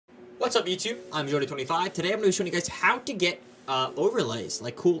What's up, YouTube? I'm JoeyJ25. Today I'm going to be showing you guys how to get overlays,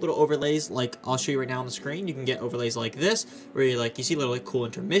 like cool little overlays. Like I'll show you right now on the screen. You can get overlays like this, where you see a little cool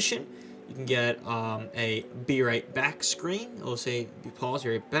intermission. You can get a be right back screen. It'll say be pause,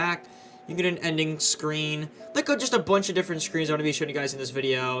 be right back. You can get an ending screen, like just a bunch of different screens I'm going to be showing you guys in this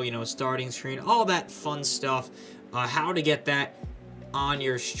video. You know, starting screen, all that fun stuff. How to get that on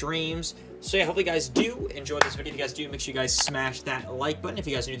your streams. So yeah, hopefully you guys do enjoy this video. If you guys do, make sure you guys smash that like button. If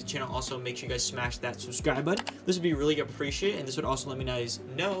you guys are new to the channel, also make sure you guys smash that subscribe button. This would be really appreciated, and this would also let me guys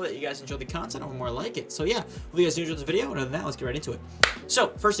know that you guys enjoy the content or more like it. So yeah, hopefully you guys do enjoy this video, and other than that, let's get right into it. So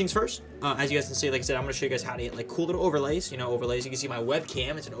first things first, as you guys can see, like I said, I'm going to show you guys how to get like cool little overlays. You know, overlays. You can see my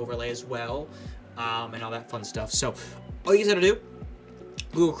webcam; it's an overlay as well, and all that fun stuff. So all you guys got to do,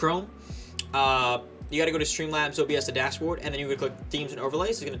 Google Chrome. You got to go to Streamlabs Obs, the dashboard, and then you would click themes and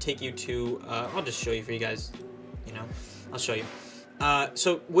overlays. It's going to take you to, I'll just show you for you guys, you know, I'll show you.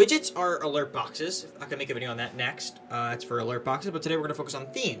 So widgets are alert boxes. I can make a video on that next. It's for alert boxes, but today we're going to focus on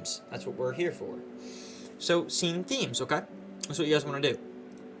themes. That's what we're here for. So scene themes, okay? That's what you guys want to do.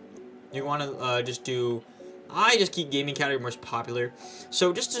 You want to just do, I just keep gaming category most popular.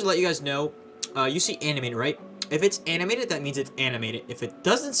 So just to let you guys know, you see animated, right? If it's animated, that means it's animated. If it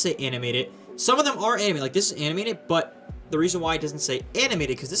doesn't say animated, some of them are animated, like this is animated, but the reason why it doesn't say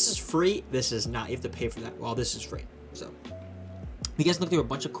animated, because this is free, this is not. You have to pay for that. Well, this is free. So, you guys look through a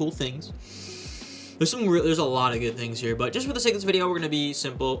bunch of cool things. There's a lot of good things here, but just for the sake of this video, we're going to be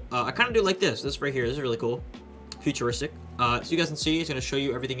simple. I kind of do like this. This right here, this is really cool. Futuristic. So you guys can see, it's going to show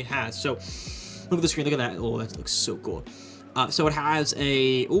you everything it has. So, look at the screen, look at that. Oh, that looks so cool. So it has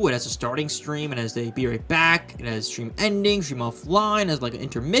a starting stream, it has a be right back, it has stream ending, stream offline, it has like an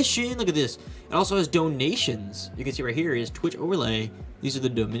intermission. Look at this. It also has donations. You can see right here is Twitch overlay. These are the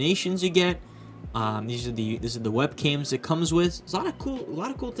donations you get. This is the webcams it comes with. It's a lot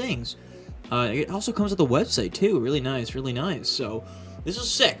of cool things. It also comes with a website too. Really nice, really nice. So this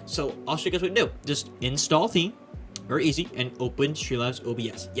is sick. So I'll show you guys what to do. Just install theme, very easy, and open Streamlabs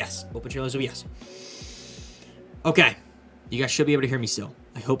OBS. Yes, open Streamlabs OBS. Okay. You guys should be able to hear me still.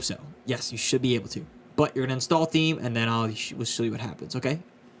 I hope so. Yes, you should be able to. But you're going to install theme, and then we'll show you what happens, okay?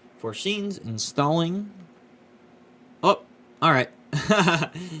 For scenes, installing. Oh, all right. All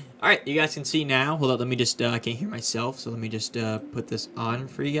right, you guys can see now. Hold up, let me just, I can't hear myself, so let me just put this on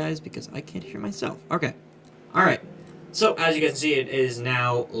for you guys because I can't hear myself. Okay. All right. So, as you guys can see, it is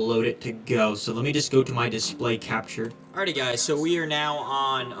now loaded to go. So, let me just go to my display capture. Alrighty, guys. So, we are now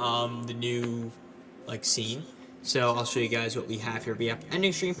on the new, scene. So I'll show you guys what we have here. We have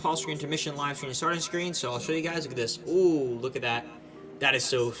ending screen, pause screen, intermission, live screen, starting screen. So I'll show you guys. Look at this. Ooh, look at that. That is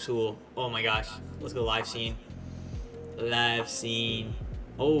so cool. Oh my gosh. Let's go live scene. Live scene.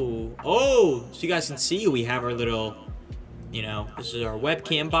 Oh. So you guys can see we have our little, you know, this is our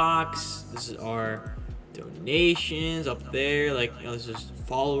webcam box. This is our donations up there. Like, you know, this is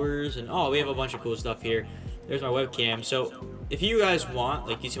followers. And we have a bunch of cool stuff here. There's my webcam. So if you guys want,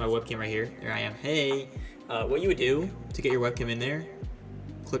 like you see my webcam right here. There I am. Hey. What you would do to get your webcam in there,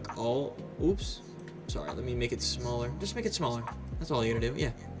 click all, oops, sorry, let me make it smaller. Just make it smaller. That's all you gotta do. Yeah.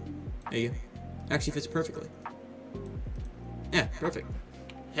 There you go. Actually fits perfectly. Yeah, perfect.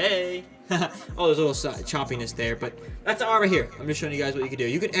 Hey. There's a little choppiness there, but that's all right here. I'm just showing you guys what you can do.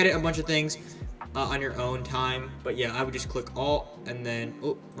 You can edit a bunch of things on your own time, but yeah, I would just click all and then,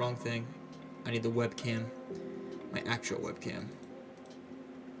 oh, wrong thing. I need the webcam, my actual webcam.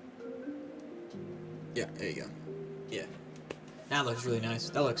 Yeah, there you go. Yeah. That looks really nice.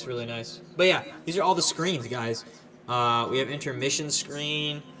 That looks really nice. But yeah, these are all the screens, guys. We have intermission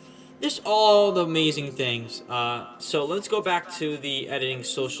screen. Just all the amazing things. So let's go back to the editing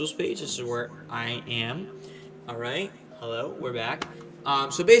socials page. This is where I am. Alright. Hello, we're back.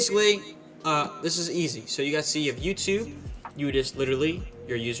 So basically, this is easy. So you guys see you have YouTube. You would just literally,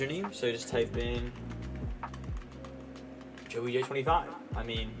 your username. So you just type in JoeyJ25. I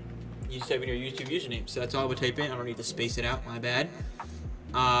mean, you just type in your YouTube username. So that's all I would type in. I don't need to space it out. My bad.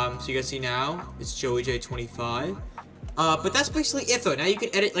 So you guys see now, it's JoeyJ25. But that's basically it, though. Now you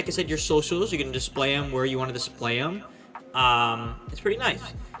can edit, like I said, your socials. You can display them where you want to display them. It's pretty nice.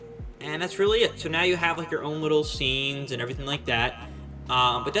 And that's really it. So now you have, like, your own little scenes and everything like that.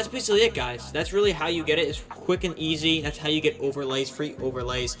 But that's basically it, guys. That's really how you get it. It's quick and easy. That's how you get overlays, free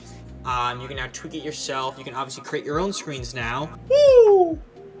overlays. You can now tweak it yourself. You can obviously create your own screens now. Woo!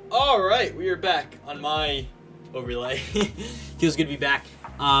 Alright, we are back on my overlay. Feels good to be back.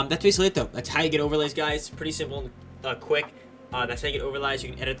 That's basically it, though. That's how you get overlays, guys. Pretty simple and quick. That's how you get overlays. You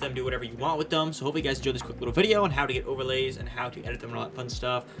can edit them, do whatever you want with them. So hopefully you guys enjoyed this quick little video on how to get overlays and how to edit them and all that fun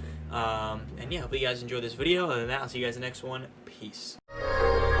stuff. And yeah, hopefully you guys enjoyed this video. Other than that, I'll see you guys in the next one. Peace.